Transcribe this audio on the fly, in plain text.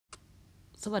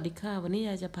สวัสดีค่ะวันนี้ย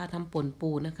ายจะพาทำป่นปู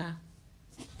นะคะ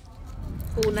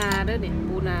ปูนาเด้อเนี่ย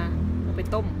ปูนาเอาไป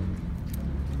ต้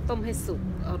มให้สุก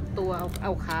เอ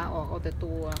าขาออกเอาแต่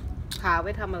ตัวขาไ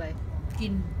ว้ทำอะไรกิ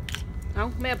น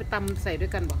แม่ไปตำใส่ด้ว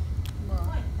ยกันบอก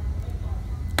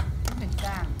เป็น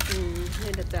ก้าง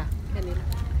นี่เด็ดจ้ะแค่นี้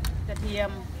กระเทีย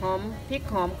มหอมพริก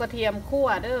หอมกระเทียมคั่ว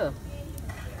เด้อ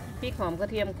พริกหอมกระ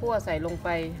เทียมคั่วใส่ลงไป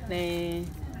ใน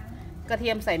กระเที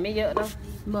ยมใส่ไม่เยอะเนาะ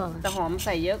แต่หอมใ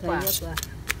ส่เยอะกว่า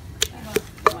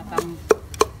มาต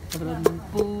ำป่น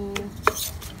ปู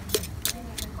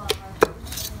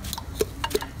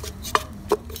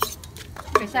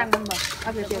ไปสร้างมันบอกเอ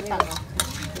าไปเจียวตักเอา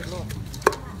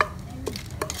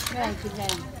แม่กิน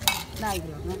ได้อ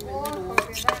ยู่นะไม่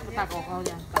รู้ตักออกเอาอ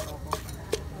ย่างตักออก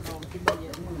เรากินไปเย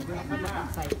อะแล้วก็มาตัก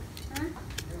ใส่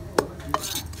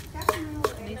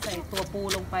อันนี้ใส่ตัวปู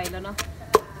ลงไปแล้วเนาะ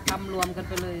ทำรวมกัน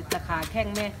ไปเลยแต่ขาแข้ง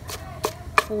แม่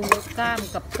ปูกล้าม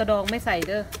กับกระดองไม่ใส่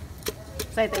เด้อ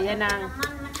ใส่แต่ยานาง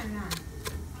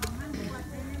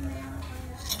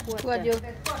ขวดอยู่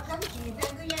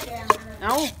เอ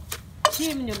าขี้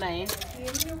มันอยู่ไหน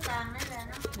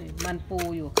มันปู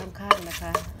อยู่ข้างๆนะค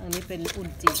ะอันนี้เป็นอุน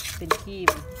จิเป็นขี้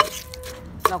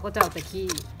เราก็จะเอาแต่ขี้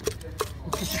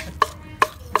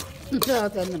เรา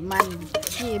แต่มัน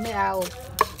ขี้ไม่เอา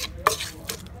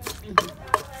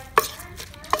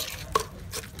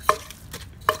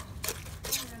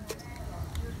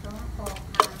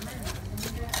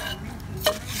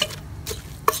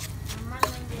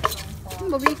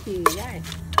บ่มีขี้ได้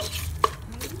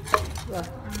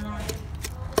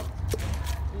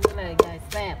นี่เลยยาย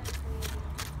แซ่บ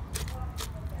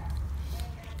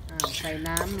ใส่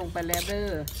น้ำลงไปแล้วเด้อ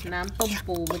น้ำต้ม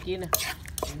ปูเมื่อกี้นะ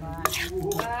ห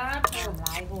ล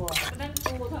ายบัวนั่น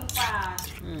ปูทั้งป่า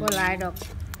บัวหลายดอก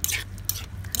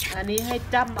อันนี้ให้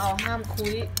จ้ำเอาห้ามคุ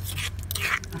ย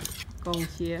กอง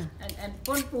เชียร์อัน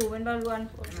ก้นปูเป็นบอลวน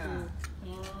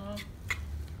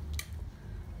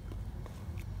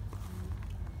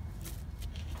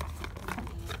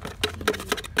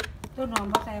ต้นหอม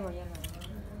บ่ใส่บ่ยัง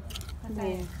ไง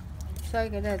ใส่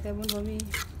ก็ได้แต่มันบ่มี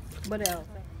บ่ได้เอา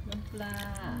น้ำปลา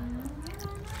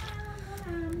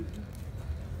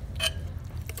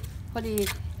พอดี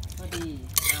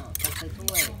ตักใส่ถ้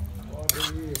วย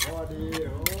พอดี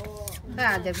โอ้ถ้า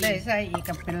จะได้ใส่อีก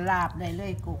กับเป็นลาบได้เล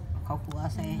ยกุเขาขัว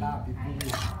ใส่ลาบดิบปู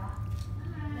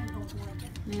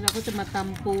นี่เราก็จะมาต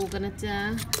ำปูกันนะจ๊ะ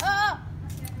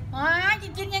จะ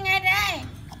กินยังไงได้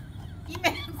กินแ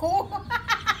ม่คู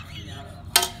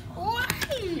โอ้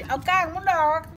ยเอาก้างมันดอก